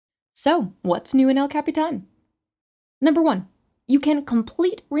So, what's new in El Capitan? Number 1, you can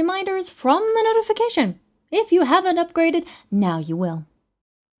complete reminders from the notification. If you haven't upgraded, now you will.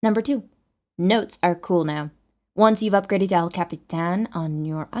 Number 2, notes are cool now. Once you've upgraded to El Capitan on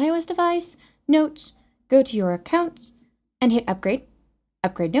your iOS device, notes, go to your accounts and hit upgrade,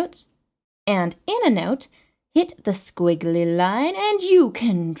 upgrade notes, and in a note, hit the squiggly line and you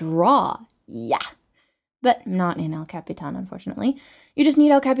can draw. Yeah, but not in El Capitan, unfortunately. You just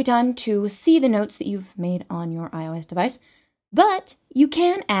need El Capitan to see the notes that you've made on your iOS device, but you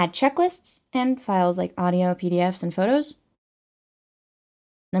can add checklists and files like audio, PDFs, and photos.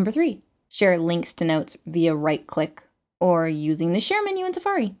 Number 3, share links to notes via right-click or using the share menu in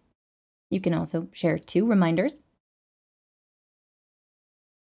Safari. You can also share 2 reminders.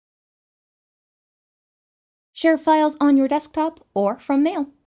 Share files on your desktop or from mail.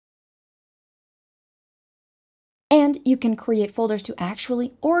 And you can create folders to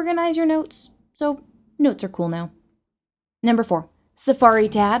actually organize your notes, so notes are cool now. Number 4, Safari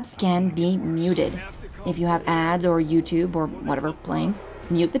tabs can be muted. If you have ads or YouTube or whatever playing,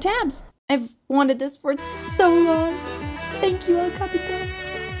 mute the tabs. I've wanted this for so long. Thank you, El Capitan.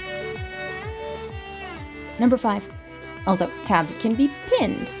 Number 5, also tabs can be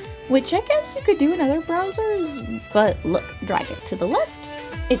pinned, which I guess you could do in other browsers, but look, drag it to the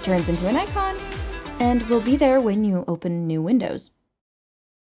left, it turns into an icon, and will be there when you open new windows.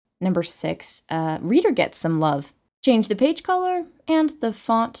 Number 6, Reader gets some love. Change the page color and the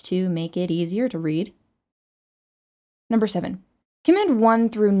font to make it easier to read. Number 7, Command 1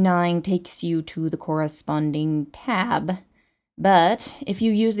 through 9 takes you to the corresponding tab, but if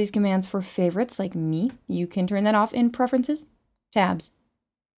you use these commands for favorites like me, you can turn that off in Preferences, Tabs.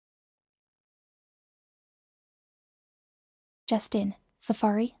 Just in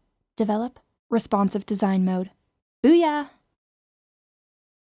Safari, Develop, Responsive Design Mode. Booyah!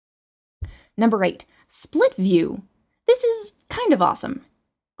 Number 8, Split View. This is kind of awesome.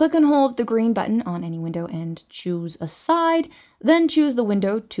 Click and hold the green button on any window and choose a side, then choose the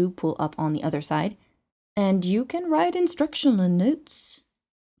window to pull up on the other side. And you can write instructional notes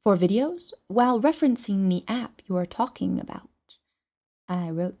for videos while referencing the app you are talking about. I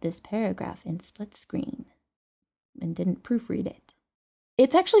wrote this paragraph in split screen and didn't proofread it.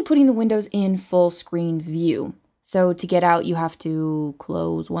 It's actually putting the windows in full screen view. So to get out, you have to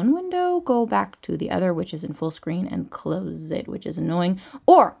close one window, go back to the other, which is in full screen, and close it, which is annoying,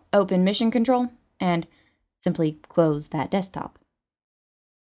 or open Mission Control and simply close that desktop.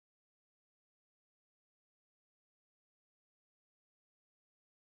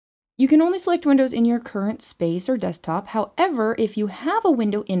 You can only select windows in your current space or desktop. However, if you have a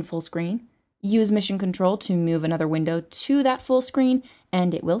window in full screen, use Mission Control to move another window to that full screen,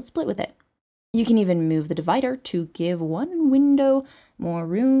 and it will split with it. You can even move the divider to give one window more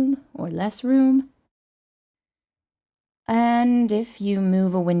room or less room. And if you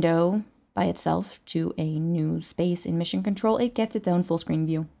move a window by itself to a new space in Mission Control, it gets its own full screen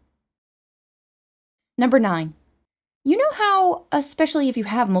view. Number 9. You know how, especially if you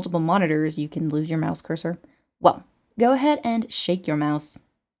have multiple monitors, you can lose your mouse cursor? Well, go ahead and shake your mouse.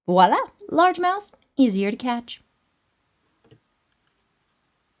 Voila! Large mouse, easier to catch.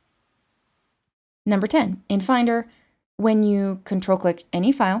 Number 10, in Finder, when you control-click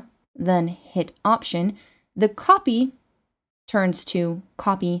any file, then hit Option, the copy turns to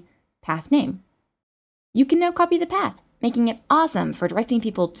Copy Path Name. You can now copy the path, making it awesome for directing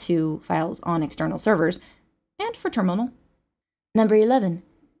people to files on external servers and for terminal. Number 11,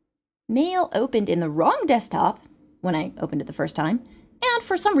 Mail opened in the wrong desktop when I opened it the first time, and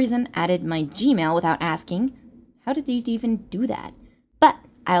for some reason added my Gmail without asking. How did you even do that? But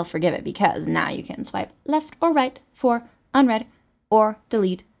I'll forgive it because now you can swipe left or right for unread or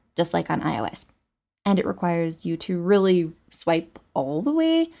delete, just like on iOS. And it requires you to really swipe all the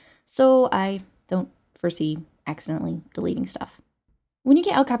way, so I don't foresee accidentally deleting stuff. When you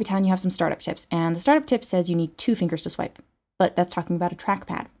get El Capitan, you have some startup tips, and the startup tip says you need 2 fingers to swipe, but that's talking about a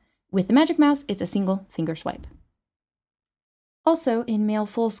trackpad. With the Magic Mouse, it's a single finger swipe. Also, in Mail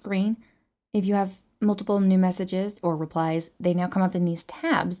full screen, if you have multiple new messages or replies, they now come up in these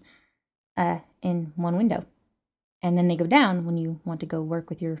tabs in one window. And then they go down when you want to go work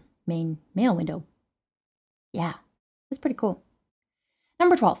with your main mail window. Yeah, it's pretty cool.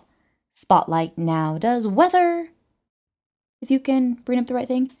 Number 12, Spotlight now does weather. If you can bring up the right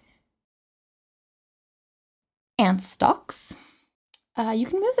thing. And stocks. You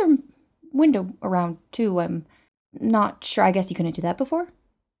can move the window around too. I'm not sure. I guess you couldn't do that before.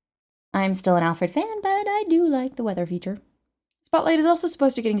 I'm still an Alfred fan, but I do like the weather feature. Spotlight is also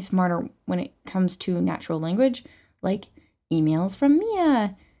supposed to be getting smarter when it comes to natural language, like emails from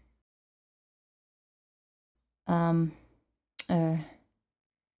Mia.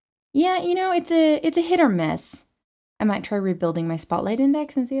 Yeah, you know, it's a hit or miss. I might try rebuilding my Spotlight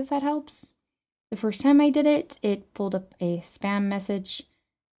index and see if that helps. The first time I did it, it pulled up a spam message.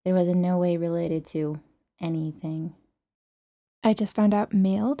 It was in no way related to anything. I just found out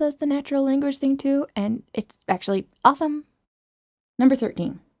Mail does the natural language thing too, and it's actually awesome. Number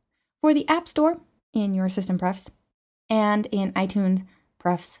 13. For the App Store in your system prefs and in iTunes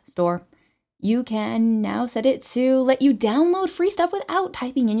prefs store, you can now set it to let you download free stuff without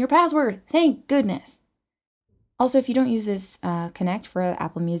typing in your password. Thank goodness. Also, if you don't use this Connect for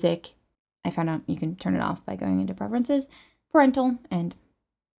Apple Music, I found out you can turn it off by going into Preferences, Parental, and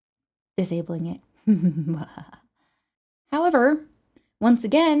disabling it. However, once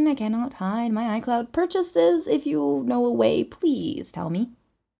again, I cannot hide my iCloud purchases. If you know a way, please tell me.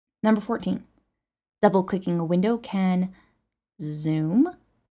 Number 14. Double-clicking a window can zoom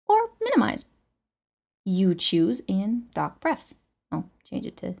or minimize. You choose in Dock Prefs. I'll change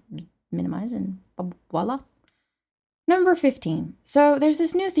it to minimize and voila. Number 15. So there's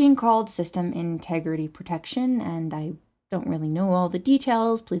this new thing called System Integrity Protection, and I don't really know all the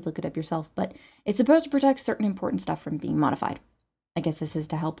details. Please look it up yourself, but it's supposed to protect certain important stuff from being modified. I guess this is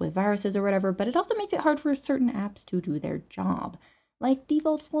to help with viruses or whatever, but it also makes it hard for certain apps to do their job, like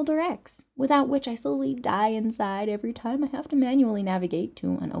default folder X, without which I slowly die inside every time I have to manually navigate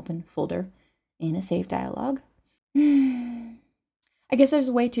to an open folder in a save dialog. I guess there's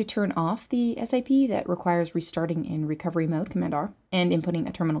a way to turn off the SIP that requires restarting in recovery mode, Command R, and inputting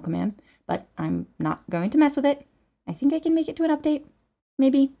a terminal command, but I'm not going to mess with it. I think I can make it to an update.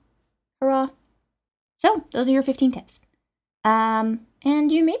 Maybe. Hurrah. So, those are your 15 tips. And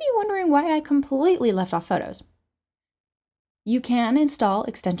you may be wondering why I completely left off photos. You can install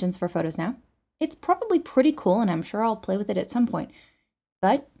extensions for photos now. It's probably pretty cool, and I'm sure I'll play with it at some point.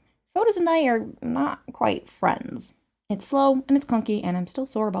 But Photos and I are not quite friends. It's slow and it's clunky, and I'm still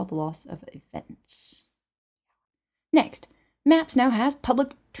sore about the loss of events. Next, Maps now has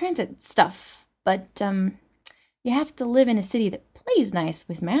public transit stuff, but you have to live in a city that plays nice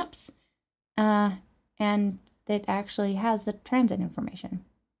with maps, and that actually has the transit information.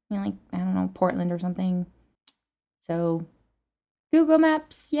 You know, like, I don't know, Portland or something. So, Google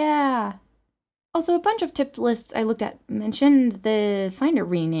Maps, yeah. Also, a bunch of tip lists I looked at mentioned the Find a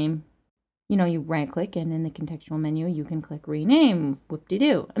Rename. You know, you right-click, and in the contextual menu, you can click Rename.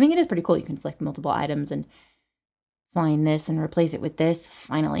 Whoop-de-doo. I mean, it is pretty cool. You can select multiple items and find this and replace it with this,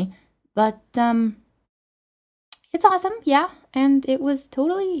 finally. But, it's awesome, yeah. And it was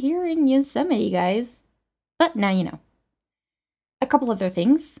totally here in Yosemite, guys. But now you know. A couple other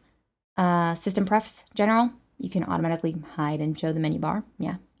things. System prefs, general. You can automatically hide and show the menu bar.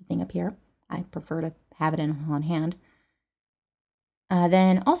 Yeah, the thing up here. I prefer to have it on hand.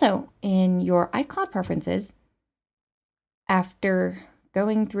 Then also in your iCloud preferences, after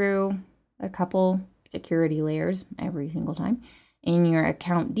going through a couple security layers every single time, in your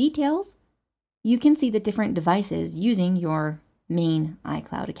account details, you can see the different devices using your main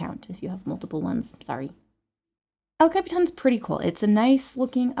iCloud account if you have multiple ones. Sorry. El Capitan's pretty cool. It's a nice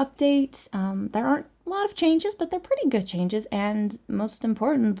looking update. There aren't a lot of changes, but they're pretty good changes, and most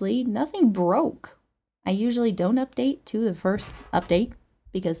importantly, nothing broke. I usually don't update to the first update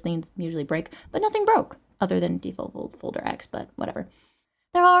because things usually break, but nothing broke other than default folder X, but whatever.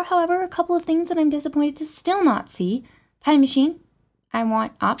 There are, however, a couple of things that I'm disappointed to still not see. Time Machine. I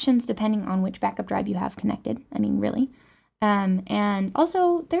want options depending on which backup drive you have connected. I mean, really. And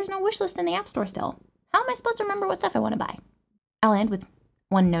also, there's no wish list in the App Store still. How am I supposed to remember what stuff I want to buy? I'll end with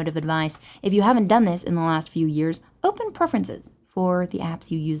one note of advice. If you haven't done this in the last few years, open preferences for the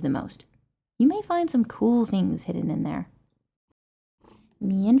apps you use the most. You may find some cool things hidden in there.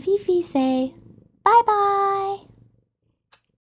 Me and Fifi say, bye-bye.